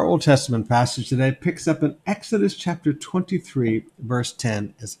Old Testament passage today picks up in Exodus chapter 23, verse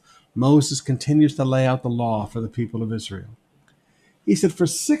 10, as Moses continues to lay out the law for the people of Israel. He said, "For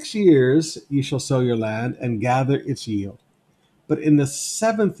 6 years you shall sow your land and gather its yield. But in the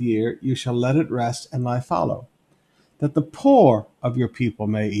seventh year you shall let it rest and lie fallow, that the poor of your people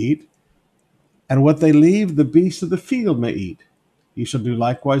may eat, and what they leave the beasts of the field may eat. You shall do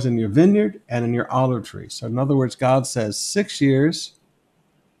likewise in your vineyard and in your olive tree." So in other words, God says 6 years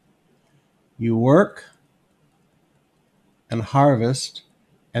you work and harvest,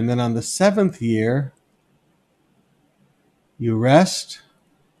 and then on the seventh year you rest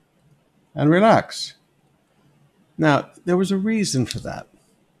and relax. Now, there was a reason for that.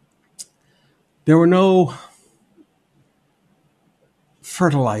 There were no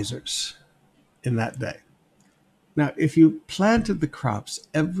fertilizers in that day. Now, if you planted the crops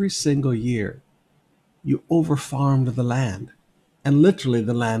every single year, you overfarmed the land, and literally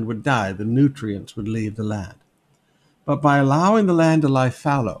the land would die. The nutrients would leave the land. But by allowing the land to lie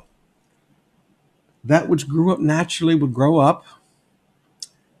fallow, that which grew up naturally would grow up,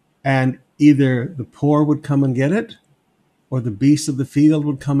 and either the poor would come and get it, or the beasts of the field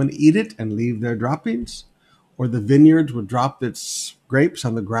would come and eat it and leave their droppings, or the vineyards would drop its grapes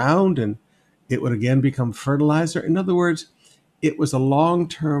on the ground and it would again become fertilizer. In other words, it was a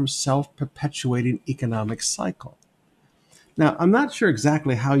long-term, self-perpetuating economic cycle. Now, I'm not sure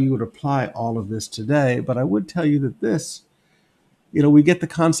exactly how you would apply all of this today, but I would tell you that this, we get the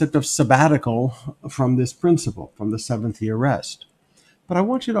concept of sabbatical from this principle, from the seventh year rest. But I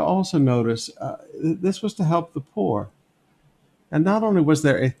want you to also notice this was to help the poor. And not only was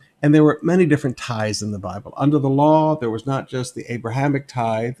there and there were many different tithes in the Bible. Under the law, there was not just the Abrahamic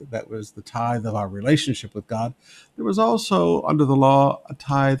tithe, that was the tithe of our relationship with God. There was also, under the law, a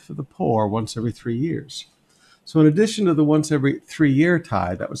tithe for the poor once every 3 years. So in addition to the once every 3-year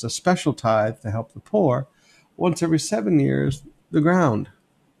tithe, that was a special tithe to help the poor, once every 7 years, the ground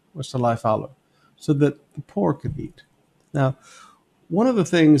was to lie fallow so that the poor could eat. Now, one of the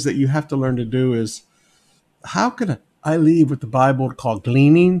things that you have to learn to do is, how can I leave what the Bible called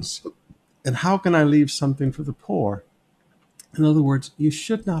gleanings, and how can I leave something for the poor? In other words, you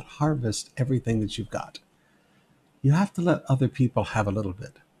should not harvest everything that you've got. You have to let other people have a little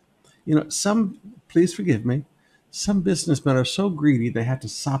bit. Please forgive me, some businessmen are so greedy they have to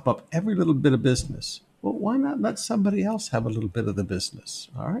sop up every little bit of business. Well, why not let somebody else have a little bit of the business,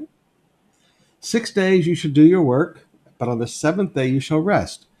 all right? 6 days you should do your work, but on the seventh day you shall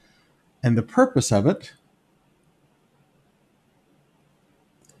rest. And the purpose of it,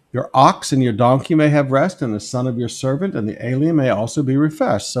 your ox and your donkey may have rest, and the son of your servant and the alien may also be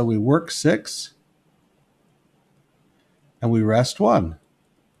refreshed. So we work 6 and we rest 1.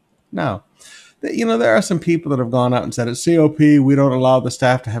 Now, there are some people that have gone out and said, at COP, we don't allow the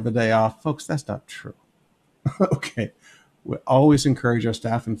staff to have a day off. Folks, that's not true. Okay. We always encourage our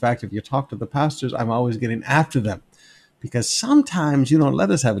staff. In fact, if you talk to the pastors, I'm always getting after them because sometimes you don't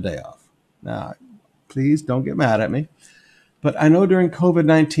let us have a day off. Now, please don't get mad at me. But I know during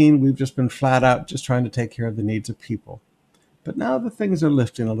COVID-19, we've just been flat out just trying to take care of the needs of people. But now that things are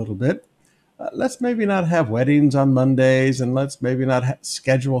lifting a little bit, let's maybe not have weddings on Mondays, and let's maybe not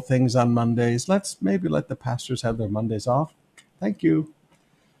schedule things on Mondays. Let's maybe let the pastors have their Mondays off. Thank you.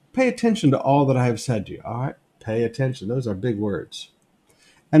 Pay attention to all that I have said to you, all right? Pay attention. Those are big words.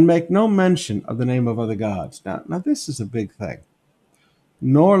 And make no mention of the name of other gods. Now this is a big thing.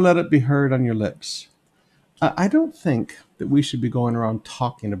 Nor let it be heard on your lips. I don't think that we should be going around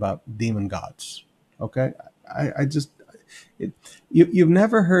talking about demon gods, okay? You've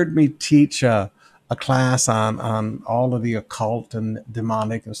never heard me teach a class on all of the occult and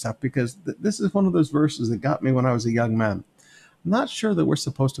demonic and stuff, because this is one of those verses that got me when I was a young man. I'm not sure that we're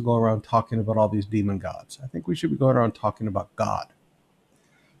supposed to go around talking about all these demon gods. I think we should be going around talking about God.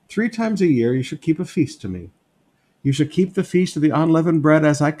 3 times a year you should keep a feast to me. You shall keep the feast of the unleavened bread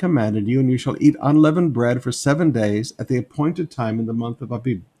as I commanded you, and you shall eat unleavened bread for 7 days at the appointed time in the month of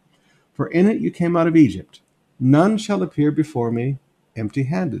Abib. For in it you came out of Egypt. None shall appear before me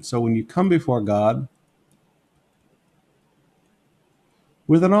empty-handed. So when you come before God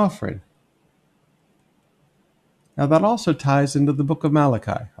with an offering. Now that also ties into the book of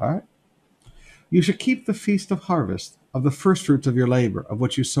Malachi, all right? You shall keep the feast of harvest, of the first fruits of your labor, of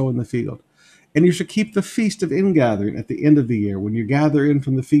what you sow in the field. And you shall keep the feast of ingathering at the end of the year, when you gather in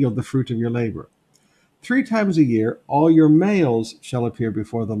from the field the fruit of your labor. 3 times a year, all your males shall appear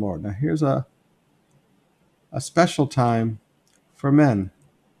before the Lord. Now here's a special time for men.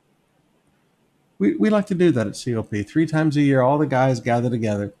 We like to do that at COP. 3 times a year, all the guys gather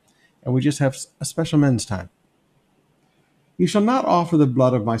together, and we just have a special men's time. You shall not offer the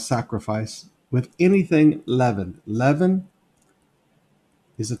blood of my sacrifice with anything leavened. Leaven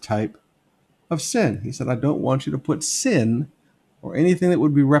is a type of sin. He said, I don't want you to put sin or anything that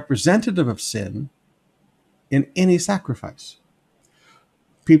would be representative of sin in any sacrifice.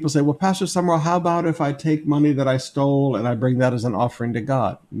 People say, well, Pastor Summerall, how about if I take money that I stole and I bring that as an offering to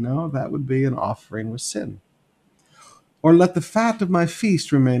God? No, that would be an offering with sin. Or let the fat of my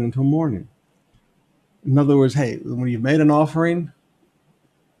feast remain until morning. In other words, hey, when you've made an offering,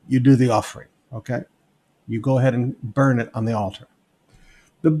 you do the offering, okay? You go ahead and burn it on the altar.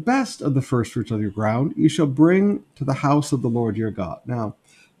 The best of the first fruits of your ground you shall bring to the house of the Lord your God. Now,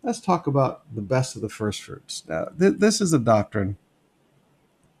 let's talk about the best of the first fruits. Now, this is a doctrine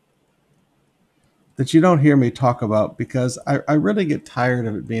that you don't hear me talk about because I really get tired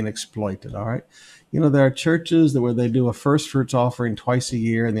of it being exploited, all right? You know, there are churches where they do a first fruits offering twice a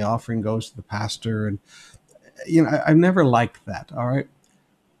year and the offering goes to the pastor. And, you know, I've never liked that, all right?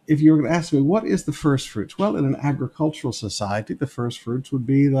 If you were going to ask me, what is the first fruits? Well, in an agricultural society, the first fruits would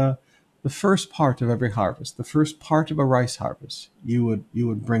be the first part of every harvest, the first part of a rice harvest you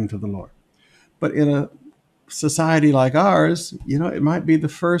would bring to the Lord. But in a society like ours, you know, it might be the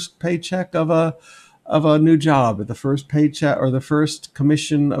first paycheck of a new job, or the first paycheck, or the first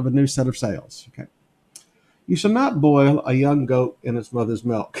commission of a new set of sales. Okay. You shall not boil a young goat in its mother's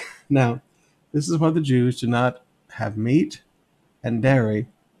milk. Now, this is why the Jews do not have meat and dairy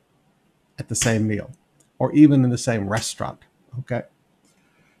at the same meal, or even in the same restaurant. Okay.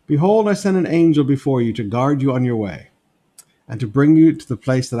 Behold, I send an angel before you to guard you on your way, and to bring you to the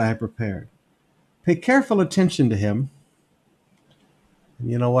place that I have prepared. Pay careful attention to him.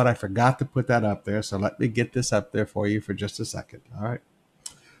 And you know what? I forgot to put that up there, so let me get this up there for you for just a second. All right.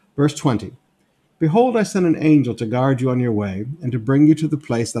 Verse 20. Behold, I send an angel to guard you on your way, and to bring you to the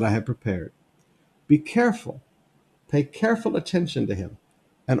place that I have prepared. Be careful. Pay careful attention to him,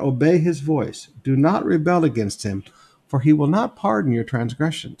 and obey his voice. Do not rebel against him, for he will not pardon your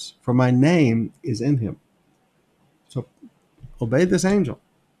transgressions, for my name is in him. So obey this angel.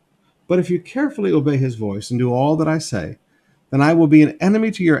 But if you carefully obey his voice and do all that I say, then I will be an enemy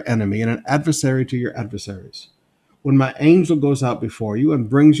to your enemy and an adversary to your adversaries. When my angel goes out before you and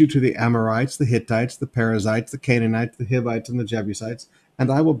brings you to the Amorites, the Hittites, the Perizzites, the Canaanites, the Hivites, and the Jebusites, and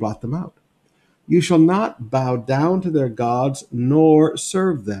I will blot them out. You shall not bow down to their gods, nor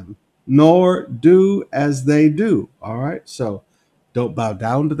serve them, nor do as they do. All right? So don't bow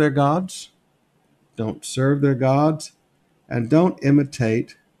down to their gods, don't serve their gods, and don't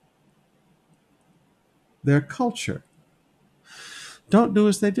imitate their culture. Don't do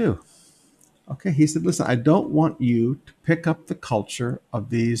as they do. Okay, he said, listen, I don't want you to pick up the culture of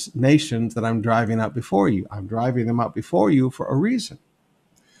these nations that I'm driving out before you. I'm driving them out before you for a reason.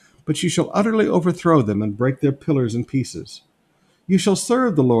 But you shall utterly overthrow them and break their pillars in pieces. You shall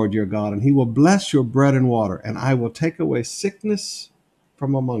serve the Lord your God, and he will bless your bread and water, and I will take away sickness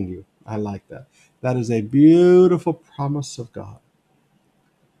from among you. I like that. That is a beautiful promise of God.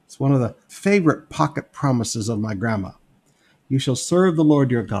 It's one of the favorite pocket promises of my grandma. You shall serve the Lord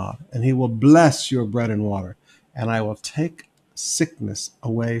your God, and he will bless your bread and water, and I will take sickness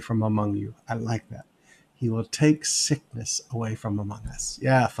away from among you. I like that. He will take sickness away from among us.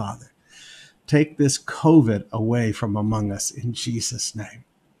 Yeah, Father. Take this COVID away from among us in Jesus' name.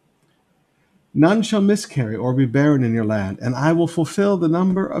 None shall miscarry or be barren in your land, and I will fulfill the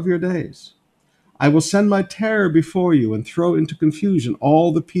number of your days. I will send my terror before you and throw into confusion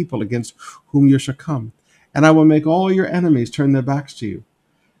all the people against whom you shall come. And I will make all your enemies turn their backs to you.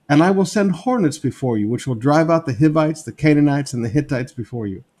 And I will send hornets before you, which will drive out the Hivites, the Canaanites, and the Hittites before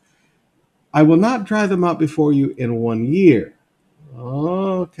you. I will not drive them out before you in 1 year.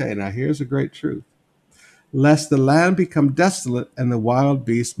 Okay, now here's a great truth. Lest the land become desolate and the wild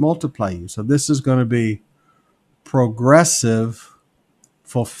beasts multiply you. So this is going to be progressive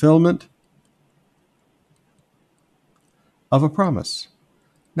fulfillment of a promise.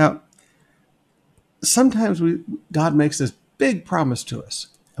 Now, sometimes God makes this big promise to us,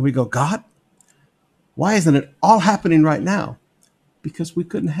 and we go, God, why isn't it all happening right now? Because we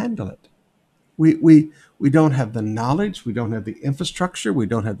couldn't handle it. We don't have the knowledge, we don't have the infrastructure, we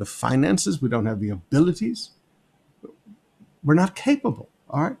don't have the finances, we don't have the abilities. We're not capable,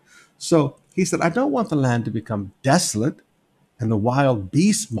 all right? So he said, I don't want the land to become desolate and the wild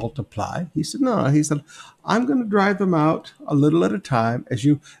beasts multiply. He said, no. He said, I'm going to drive them out a little at a time. As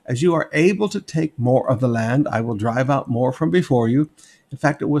you are able to take more of the land, I will drive out more from before you. In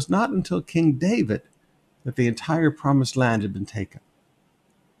fact, it was not until King David that the entire promised land had been taken.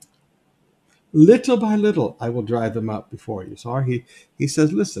 Little by little, I will drive them out before you. So he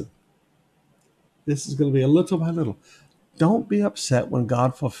says, listen, this is going to be a little by little. don't be upset when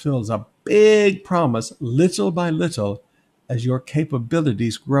God fulfills a big promise little by little as your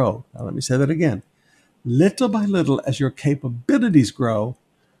capabilities grow. Now, let me say that again. Little by little, as your capabilities grow,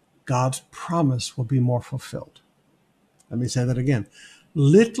 God's promise will be more fulfilled. Let me say that again.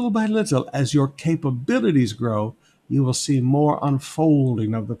 Little by little, as your capabilities grow, you will see more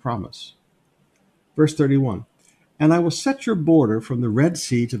unfolding of the promise. Verse 31. And I will set your border from the Red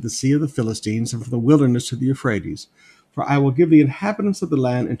Sea to the Sea of the Philistines, and from the wilderness to the Euphrates. For I will give the inhabitants of the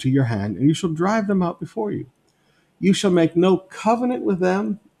land into your hand, and you shall drive them out before you. You shall make no covenant with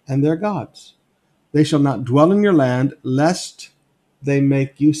them and their gods. They shall not dwell in your land, lest they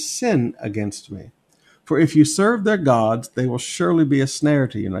make you sin against me. For if you serve their gods, they will surely be a snare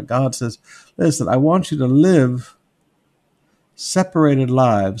to you. Now God says, listen, I want you to live separated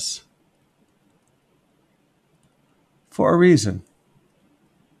lives for a reason.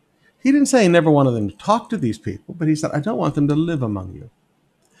 He didn't say he never wanted them to talk to these people, but he said, I don't want them to live among you.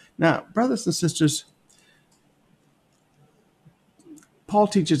 Now, brothers and sisters, Paul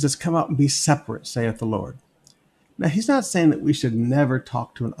teaches us, come out and be separate, saith the Lord. Now, he's not saying that we should never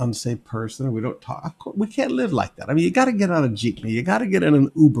talk to an unsaved person, or we don't talk. We can't live like that. I mean, you got to get on a jeepney. You got to get in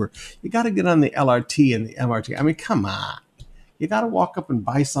an Uber. You got to get on the LRT and the MRT. I mean, come on. You got to walk up and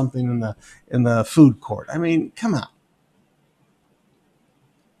buy something in the food court. I mean, come on.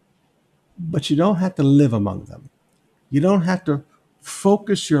 But you don't have to live among them. You don't have to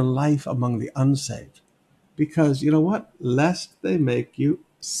focus your life among the unsaved. Because you know what? Lest they make you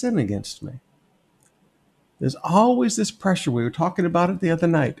sin against me. There's always this pressure. We were talking about it the other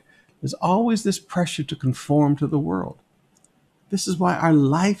night. There's always this pressure to conform to the world. This is why our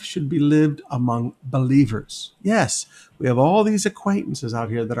life should be lived among believers. Yes, we have all these acquaintances out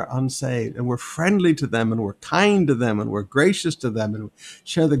here that are unsaved, and we're friendly to them, and we're kind to them, and we're gracious to them, and we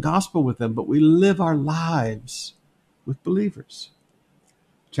share the gospel with them, but we live our lives with believers.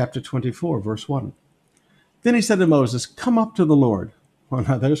 Chapter 24, verse 1. Then he said to Moses, come up to the Lord. Well,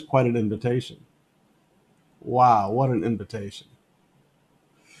 now there's quite an invitation. Wow, what an invitation.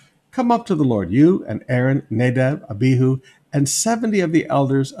 Come up to the Lord, you and Aaron, Nadab, Abihu, and 70 of the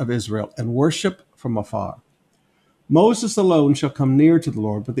elders of Israel, and worship from afar. Moses alone shall come near to the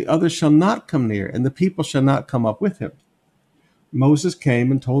Lord, but the others shall not come near, and the people shall not come up with him. Moses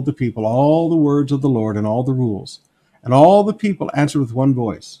came and told the people all the words of the Lord and all the rules. And all the people answered with one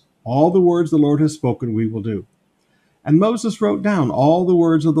voice, all the words the Lord has spoken we will do. And Moses wrote down all the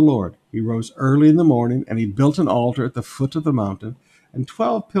words of the Lord. He rose early in the morning, and he built an altar at the foot of the mountain, and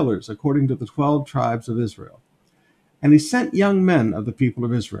 12 pillars according to the 12 tribes of Israel. And he sent young men of the people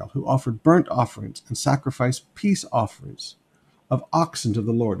of Israel, who offered burnt offerings and sacrificed peace offerings of oxen to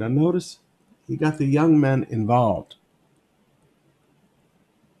the Lord. Now notice, he got the young men involved.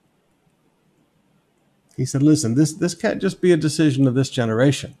 He said, listen, this can't just be a decision of this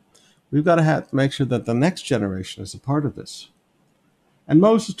generation. We've got to make sure that the next generation is a part of this. And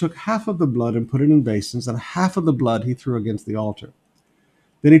Moses took half of the blood and put it in basins, and half of the blood he threw against the altar.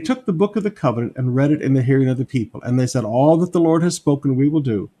 Then he took the book of the covenant and read it in the hearing of the people. And they said, all that the Lord has spoken we will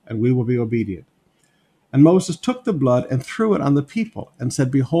do, and we will be obedient. And Moses took the blood and threw it on the people, and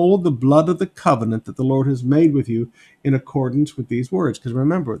said, behold, the blood of the covenant that the Lord has made with you in accordance with these words. Because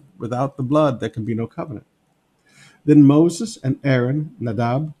remember, without the blood, there can be no covenant. Then Moses and Aaron,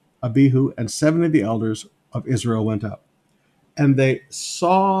 Nadab, Abihu, and 70 of the elders of Israel went up. And they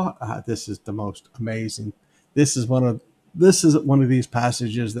saw, this is the most amazing. This is one of these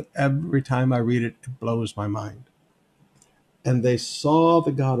passages that every time I read it, it blows my mind. And they saw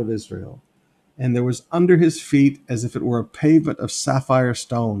the God of Israel, and there was under his feet as if it were a pavement of sapphire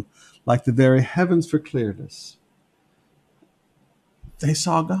stone, like the very heavens for clearness. They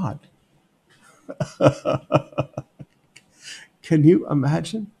saw God. Can you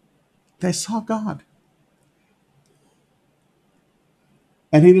imagine? They saw God.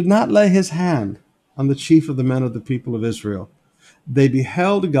 And he did not lay his hand on the chief of the men of the people of Israel. They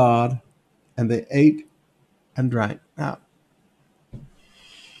beheld God, and they ate and drank. Now,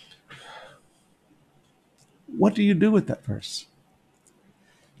 what do you do with that verse?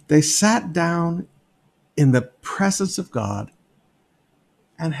 They sat down in the presence of God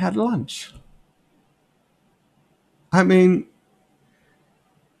and had lunch. I mean,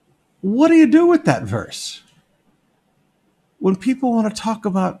 what do you do with that verse? When people want to talk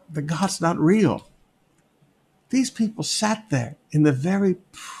about the God's not real, these people sat there in the very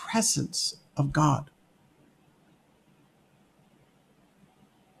presence of God.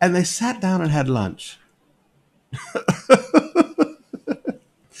 And they sat down and had lunch.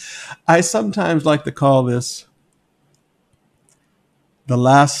 I sometimes like to call this the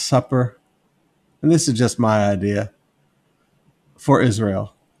Last Supper, and this is just my idea. for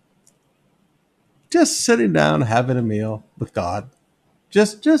Israel. Just sitting down, having a meal with God.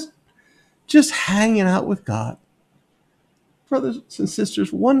 Just hanging out with God. Brothers and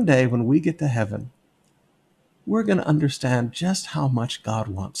sisters, one day when we get to heaven, we're going to understand just how much God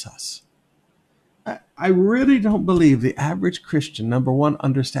wants us. I really don't believe the average Christian, number one,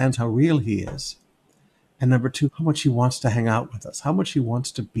 understands how real he is. And number two, how much he wants to hang out with us, how much he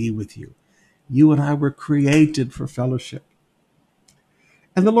wants to be with you. You and I were created for fellowship.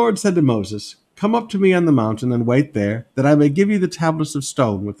 And the Lord said to Moses, "Come up to me on the mountain and wait there, that I may give you the tablets of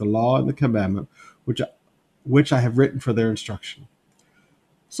stone with the law and the commandment, which I have written for their instruction."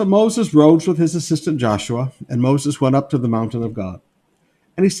 So Moses rose with his assistant Joshua, and Moses went up to the mountain of God.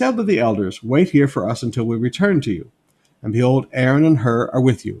 And he said to the elders, "Wait here for us until we return to you. And behold, Aaron and Hur are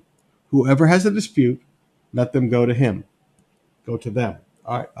with you. Whoever has a dispute, let them go to him." Go to them.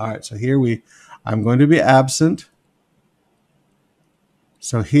 All right. So I'm going to be absent.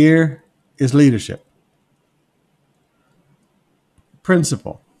 So here is leadership.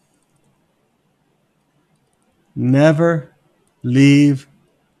 Principle. Never leave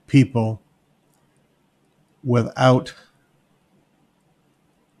people without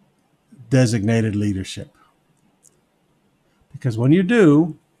designated leadership. Because when you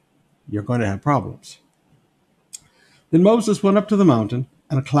do, you're going to have problems. Then Moses went up to the mountain,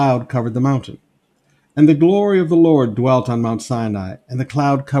 and a cloud covered the mountain. And the glory of the Lord dwelt on Mount Sinai, and the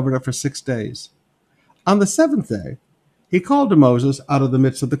cloud covered it for 6 days. On the seventh day, he called to Moses out of the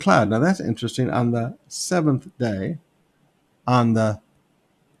midst of the cloud. Now that's interesting. On the seventh day, on the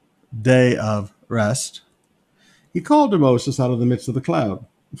day of rest, he called to Moses out of the midst of the cloud.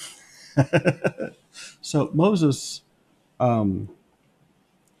 So Moses had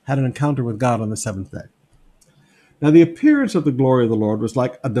an encounter with God on the seventh day. Now the appearance of the glory of the Lord was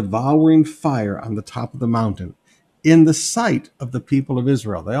like a devouring fire on the top of the mountain in the sight of the people of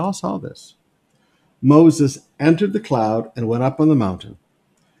Israel. They all saw this. Moses entered the cloud and went up on the mountain.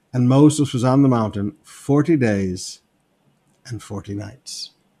 And Moses was on the mountain 40 days and 40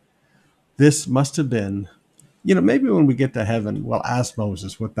 nights. This must have been, maybe when we get to heaven, we'll ask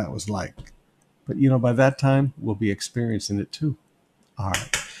Moses what that was like. But, by that time, we'll be experiencing it too. All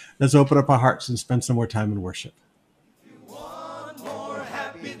right. Let's open up our hearts and spend some more time in worship. If you want more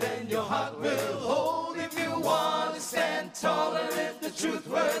happy than your heart will hold, if you want to stand tall and if the truth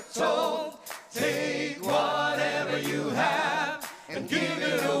were told, take whatever you have and give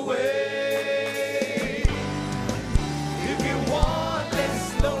it away. If you want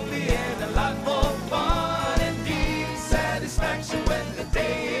less lonely and a lot more fun and deep satisfaction when the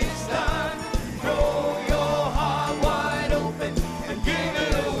day is done, throw your heart wide open and give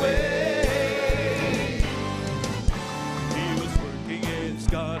it away. He was working in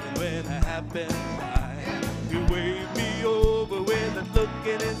Scotland when I happened by. He waved me over with a look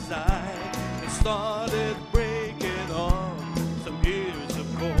in his eye. Started breaking on some years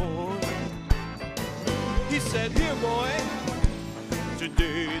ago. He said, "Here, boy,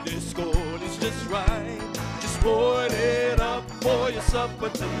 today this gold is just right. Just boil it up for your supper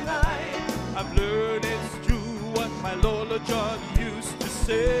tonight. I've learned it's true what my Lola John used to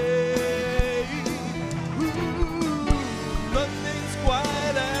say. Ooh, nothing's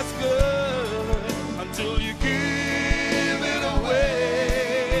quite as good until you give it away.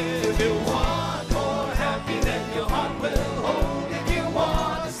 If you want more happy than your heart will hold, if you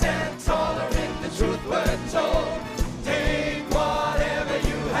want to stand taller if the truth were told, take whatever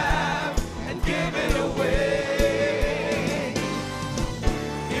you have and give it away.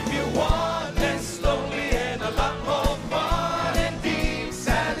 If you want less lonely and a lot more fun and deep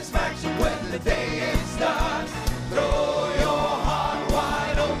satisfaction when the day is done, throw your heart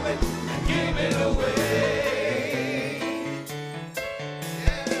wide open and give it away.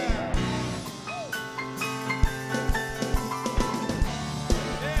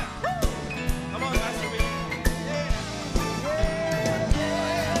 Come on, Pastor B.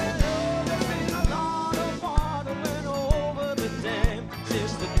 There's been a lot of water went over the dam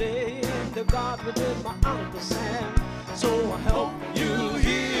since the day that God did my Uncle Sam. So I hope you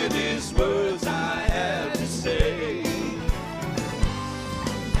hear these words I have to say.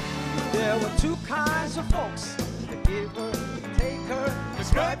 There were two kinds of folks, the giver, the taker, the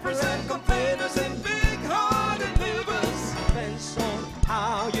scrappers and complainers and big-hearted livers. Depends on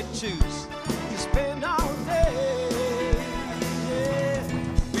how you choose to spend our day. Yeah,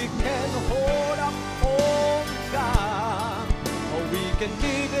 we can hold up on God, or we can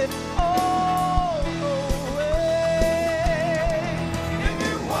give it all away. If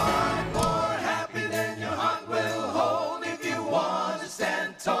you want more happy than your heart will hold, if you want to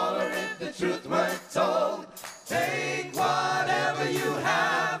stand taller if the truth were told, take whatever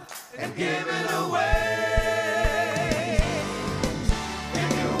and give it away.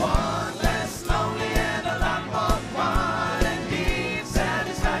 If you want less lonely and a lot more fun and deep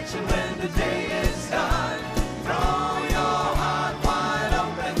satisfaction when the day is done, throw your heart wide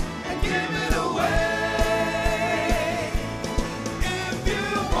open and give it away. If you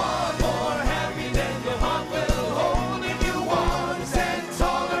want more happy than your heart will hold, if you want to stand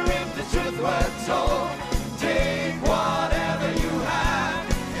taller if the truth were told, take whatever you have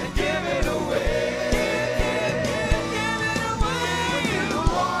and give it away. Give it away. If you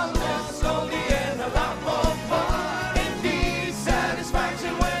want less lonely and a lot more fun and deep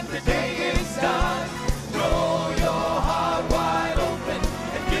satisfaction when the day is done, throw your heart wide open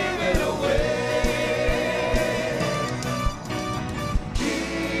and give it away.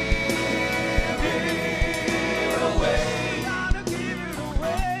 Give it away. Gotta give it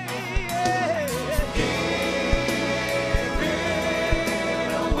away. Give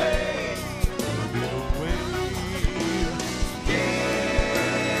it away. Give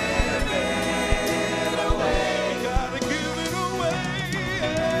it away. Gotta give it away.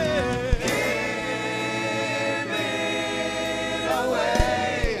 Give it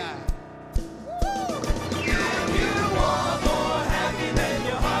away. If you want more happy than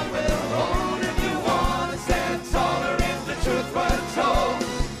your heart will hold, if you want to stand taller if the truth were told,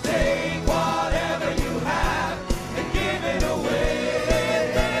 take whatever you have and give it away.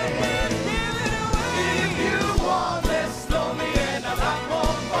 If you want less lonely and a lot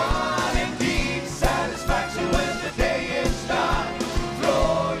more fun and deep satisfaction when the day is done,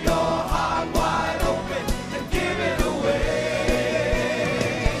 throw your heart wide open and give it away.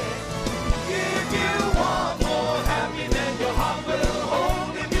 If you want more happy than your heart will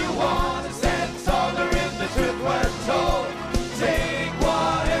hold, if you want to stand taller if the truth were told, take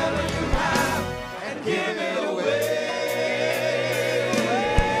whatever you have and give it away.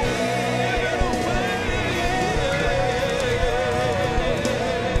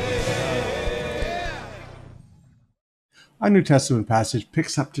 Our New Testament passage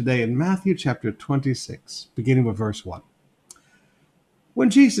picks up today in Matthew chapter 26, beginning with verse 1.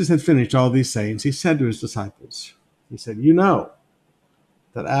 When Jesus had finished all these sayings, he said to his disciples, he said, "You know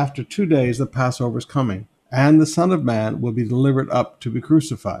that after 2 days the Passover is coming, and the Son of Man will be delivered up to be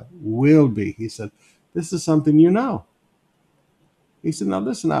crucified." Will be, he said. This is something you know. He said, now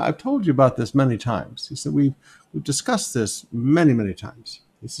listen, I've told you about this many times. He said, we've discussed this many, many times.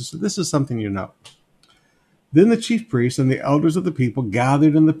 He says, so this is something you know. Then the chief priests and the elders of the people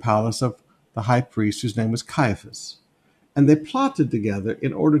gathered in the palace of the high priest, whose name was Caiaphas. And they plotted together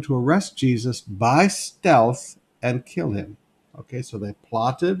in order to arrest Jesus by stealth and kill him. Okay, so they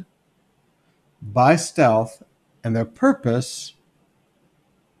plotted by stealth, and their purpose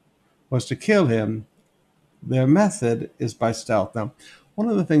was to kill him. Their method is by stealth. Now, one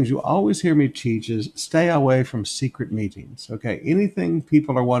of the things you always hear me teach is stay away from secret meetings. Okay, anything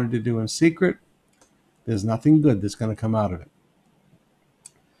people are wanting to do in secret, there's nothing good that's going to come out of it.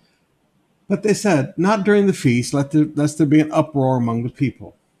 But they said, not during the feast, lest there be an uproar among the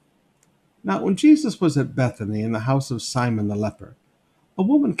people. Now, when Jesus was at Bethany in the house of Simon the leper, a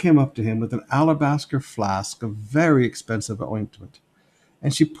woman came up to him with an alabaster flask of very expensive ointment,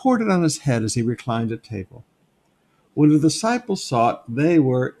 and she poured it on his head as he reclined at table. When the disciples saw it, they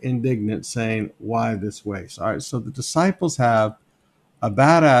were indignant, saying, "Why this waste?" All right, so the disciples have a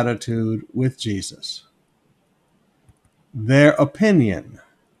bad attitude with Jesus. Their opinion.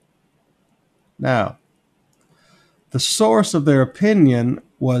 Now, the source of their opinion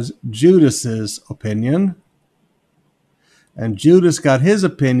was Judas's opinion, and Judas got his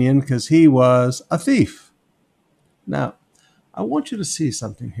opinion because he was a thief. Now, I want you to see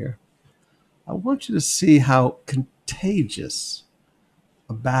something here. I want you to see how contagious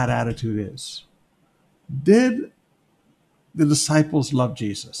a bad attitude is. Did the disciples love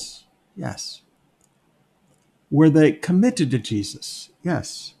Jesus? Yes. Were they committed to Jesus?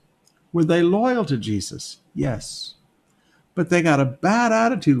 Yes. Were they loyal to Jesus? Yes. But they got a bad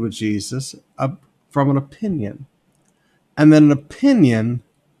attitude with Jesus from an opinion. And then an opinion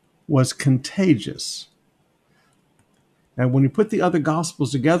was contagious. And when you put the other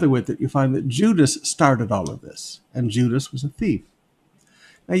gospels together with it, you find that Judas started all of this. And Judas was a thief.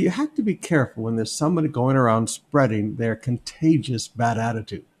 Now, you have to be careful when there's somebody going around spreading their contagious bad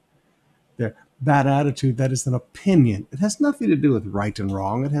attitude. Their bad attitude that is an opinion. It has nothing to do with right and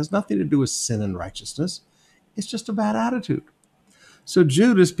wrong. It has nothing to do with sin and righteousness. It's just a bad attitude. So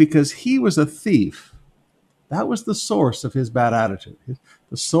Judas, because he was a thief, that was the source of his bad attitude.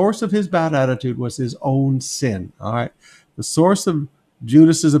 The source of his bad attitude was his own sin. All right. The source of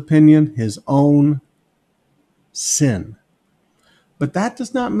Judas's opinion, his own sin. But that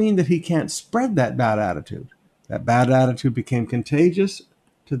does not mean that he can't spread that bad attitude. That bad attitude became contagious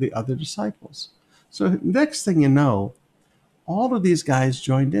to the other disciples. So next thing you know, all of these guys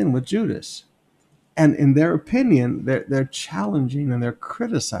joined in with Judas. And in their opinion, they're challenging and they're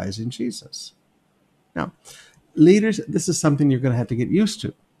criticizing Jesus. Now, leaders, this is something you're going to have to get used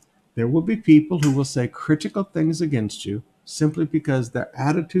to. There will be people who will say critical things against you simply because their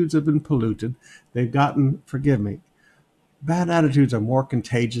attitudes have been polluted. They've gotten, forgive me, bad attitudes are more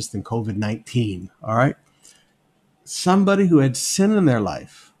contagious than COVID-19, all right? Somebody who had sin in their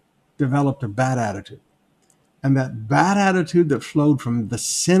life developed a bad attitude. And that bad attitude that flowed from the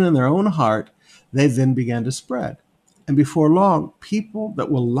sin in their own heart, they then began to spread. And before long, people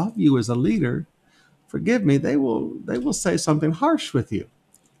that will love you as a leader, forgive me, they will say something harsh with you.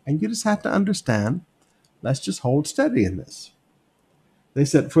 And you just have to understand, let's just hold steady in this. They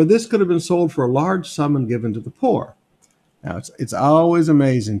said, for this could have been sold for a large sum and given to the poor. Now, it's always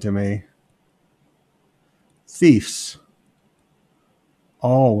amazing to me. Thieves,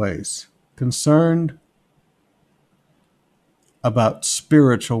 always concerned about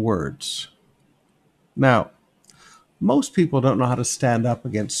spiritual words. Now, most people don't know how to stand up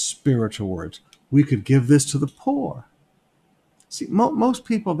against spiritual words. We could give this to the poor. See, most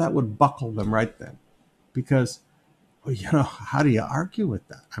people, that would buckle them right then. Because, well, how do you argue with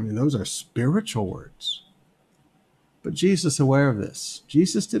that? I mean, those are spiritual words. But Jesus is aware of this.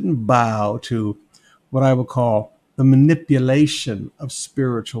 Jesus didn't bow to what I would call the manipulation of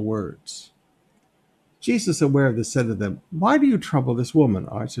spiritual words. Jesus, aware of this, said to them, why do you trouble this woman?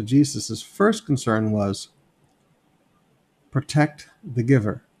 All right, so Jesus' first concern was protect the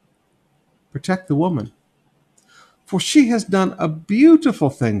giver. Protect the woman. For she has done a beautiful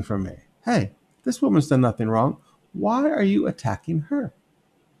thing for me. Hey, this woman's done nothing wrong. Why are you attacking her?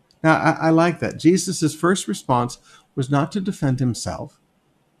 Now, I like that. Jesus' first response was not to defend himself.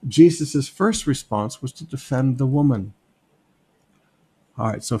 Jesus' first response was to defend the woman. All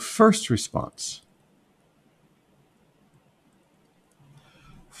right, so first response.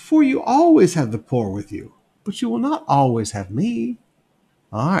 For you always have the poor with you, but you will not always have me.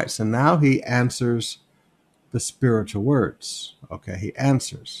 All right, so now he answers the spiritual words. Okay, he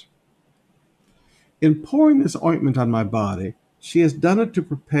answers. In pouring this ointment on my body, she has done it to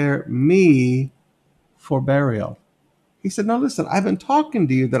prepare me for burial. He said, now listen, I've been talking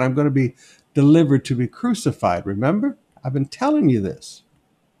to you that I'm going to be delivered to be crucified. Remember? I've been telling you this.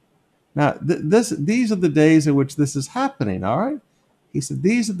 Now, these are the days in which this is happening, all right? He said,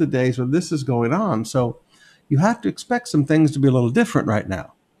 these are the days when this is going on. So you have to expect some things to be a little different right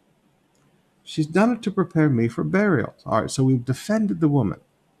now. She's done it to prepare me for burial. All right, so we've defended the woman.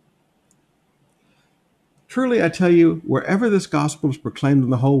 Truly, I tell you, wherever this gospel is proclaimed in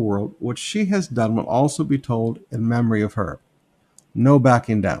the whole world, what she has done will also be told in memory of her. No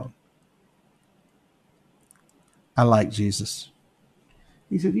backing down. I like Jesus.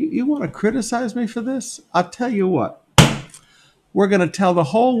 He said, you want to criticize me for this? I'll tell you what. We're going to tell the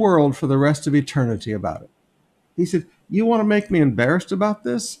whole world for the rest of eternity about it. He said, you want to make me embarrassed about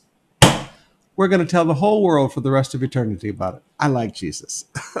this? We're going to tell the whole world for the rest of eternity about it. I like Jesus.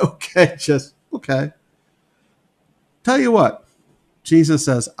 Okay. Tell you what, Jesus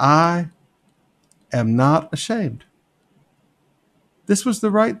says, I am not ashamed. This was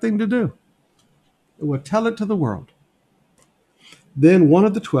the right thing to do. It would tell it to the world. Then one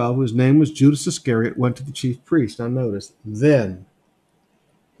of the 12, whose name was Judas Iscariot, went to the chief priest. Now notice, then,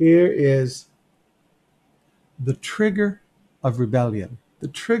 here is the trigger of rebellion, the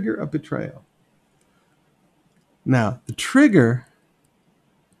trigger of betrayal. Now, the trigger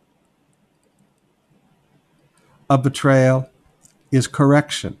of betrayal is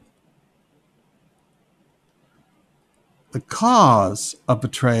correction. The cause of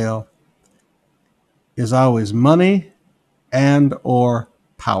betrayal is always money and or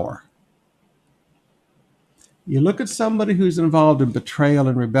power. You look at somebody who's involved in betrayal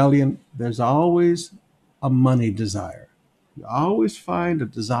and rebellion, there's always a money desire. You always find a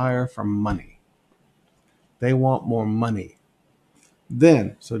desire for money. They want more money.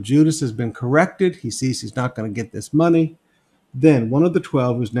 Then, so Judas has been corrected. He sees he's not going to get this money. Then one of the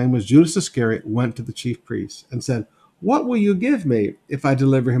 12, whose name was Judas Iscariot, went to the chief priests and said, what will you give me if I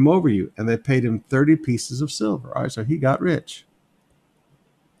deliver him over you? And they paid him 30 pieces of silver. All right, so he got rich.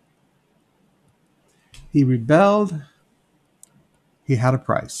 He rebelled. He had a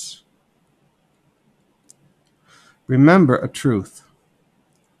price. Remember a truth.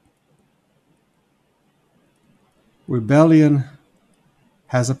 Rebellion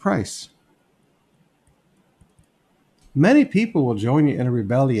has a price. Many people will join you in a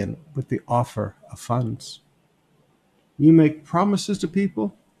rebellion with the offer of funds. You make promises to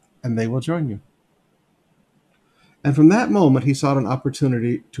people, and they will join you. And from that moment, he sought an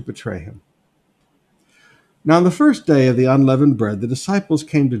opportunity to betray him. Now, on the first day of the unleavened bread, the disciples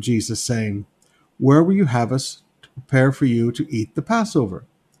came to Jesus, saying, "Where will you have us to prepare for you to eat the Passover?"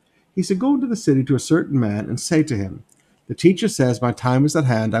 He said, "Go into the city to a certain man and say to him, 'The teacher says, my time is at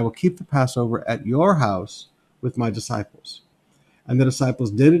hand. I will keep the Passover at your house with my disciples.'" And the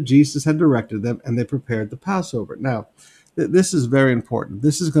disciples did as Jesus had directed them, and they prepared the Passover. Now, this is very important.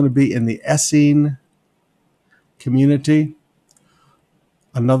 This is going to be in the Essene community.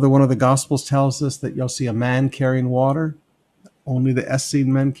 Another one of the Gospels tells us that you'll see a man carrying water. Only the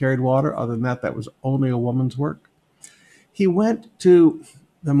Essene men carried water. Other than that, that was only a woman's work. He went to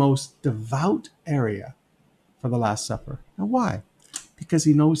the most devout area for the Last Supper. Now, why? Because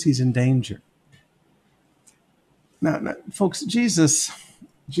he knows he's in danger. Now, folks, Jesus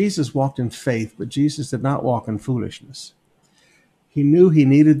walked in faith, but Jesus did not walk in foolishness. He knew he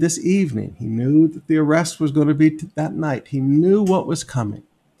needed this evening. He knew that the arrest was going to be that night. He knew what was coming,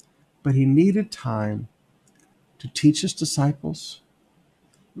 but he needed time to teach his disciples.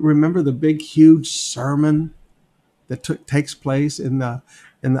 Remember the big, huge sermon that takes place in the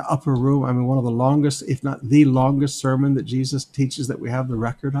upper room? I mean, one of the longest, if not the longest sermon that Jesus teaches that we have the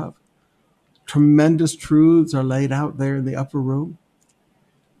record of. Tremendous truths are laid out there in the upper room.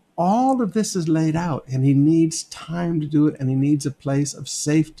 All of this is laid out, and he needs time to do it, and he needs a place of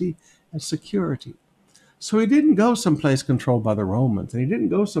safety and security. So he didn't go someplace controlled by the Romans, and he didn't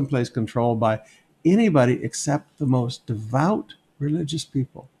go someplace controlled by anybody except the most devout religious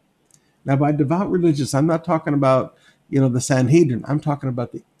people. Now, by devout religious, I'm not talking about, the Sanhedrin. I'm talking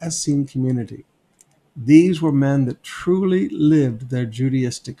about the Essene community. These were men that truly lived their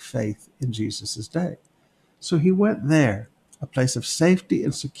Judaistic faith in Jesus' day. So he went there, a place of safety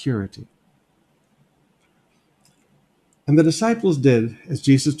and security. And the disciples did as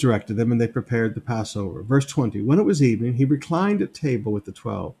Jesus directed them, and they prepared the Passover. Verse 20, when it was evening, he reclined at table with the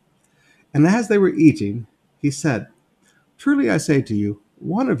 12. And as they were eating, he said, "Truly I say to you,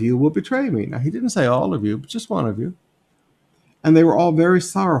 one of you will betray me." Now, he didn't say all of you, but just one of you. And they were all very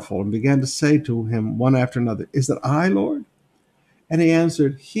sorrowful and began to say to him one after another, "Is that I, Lord?" And he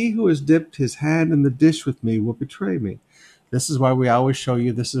answered, "He who has dipped his hand in the dish with me will betray me." This is why we always show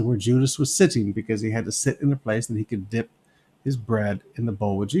you this is where Judas was sitting, because he had to sit in a place that he could dip his bread in the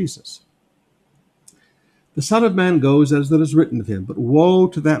bowl with Jesus. "The Son of Man goes as it is written of him, but woe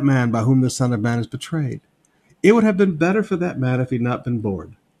to that man by whom the Son of Man is betrayed. It would have been better for that man if he had not been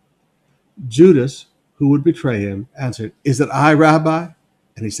born." Judas, who would betray him, answered, "Is it I, Rabbi?"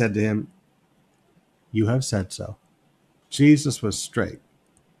 And he said to him, "You have said so." Jesus was straight.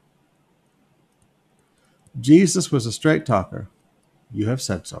 Jesus was a straight talker. You have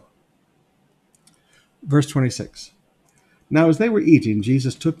said so. Verse 26. Now as they were eating,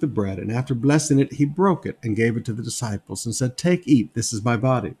 Jesus took the bread, and after blessing it, he broke it and gave it to the disciples and said, "Take, eat, this is my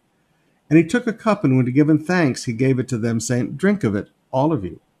body." And he took a cup, and when he had given thanks, he gave it to them, saying, "Drink of it, all of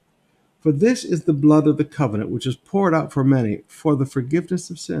you. For this is the blood of the covenant, which is poured out for many for the forgiveness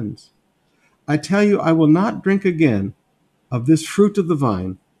of sins. I tell you, I will not drink again of this fruit of the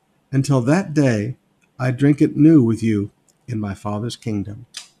vine until that day I drink it new with you in my Father's kingdom."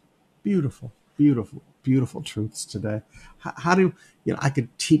 Beautiful, beautiful, beautiful truths today. How do I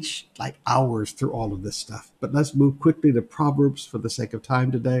could teach like hours through all of this stuff, but let's move quickly to Proverbs for the sake of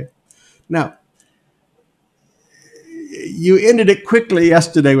time today. Now, you ended it quickly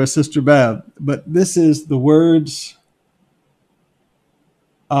yesterday with Sister Bev, but this is the words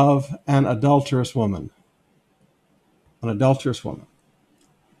of an adulterous woman. An adulterous woman.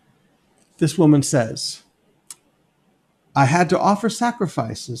 This woman says, "I had to offer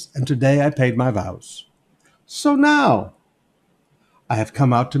sacrifices, and today I paid my vows. So now I have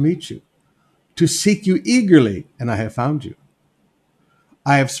come out to meet you, to seek you eagerly, and I have found you.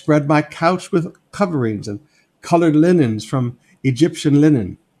 I have spread my couch with coverings and colored linens from Egyptian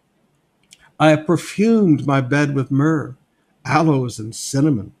linen. I have perfumed my bed with myrrh, aloes, and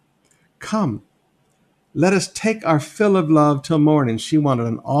cinnamon. Come, let us take our fill of love till morning." She wanted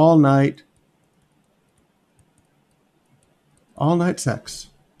an all-night sex.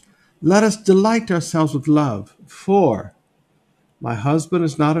 "Let us delight ourselves with love, for my husband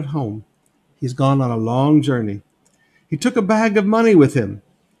is not at home. He's gone on a long journey. He took a bag of money with him.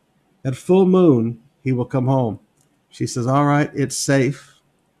 At full moon, he will come home." She says, "All right, it's safe."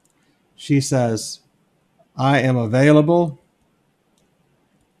 She says, "I am available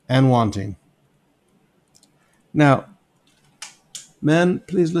and wanting." Now, men,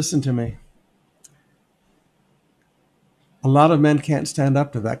 please listen to me. A lot of men can't stand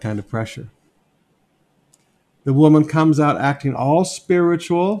up to that kind of pressure. The woman comes out acting all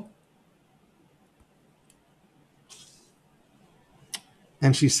spiritual,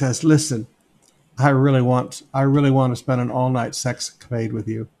 and she says, listen, I really want to spend an all-night sexcapade with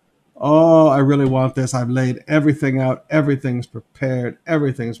you. Oh, I really want this. I've laid everything out. Everything's prepared.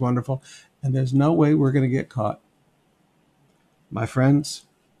 Everything's wonderful. And there's no way we're going to get caught. My friends,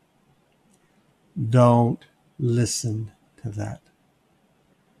 don't listen to that.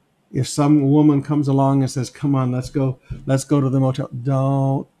 If some woman comes along and says, come on, let's go to the motel,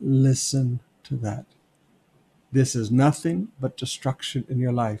 don't listen to that. This is nothing but destruction in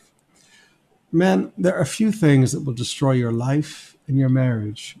your life. Men, there are few things that will destroy your life and your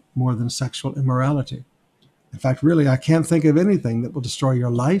marriage more than sexual immorality. In fact, really, I can't think of anything that will destroy your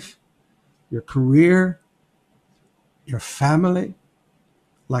life, your career, your family,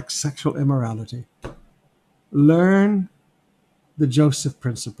 like sexual immorality. Learn the Joseph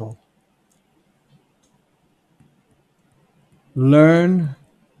principle. Learn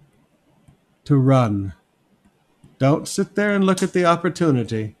to run. Don't sit there and look at the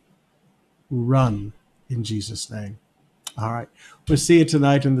opportunity. Run in Jesus' name. All right. We'll see you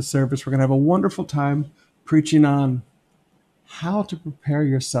tonight in the service. We're going to have a wonderful time preaching on how to prepare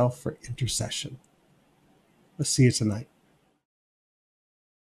yourself for intercession. We'll see you tonight.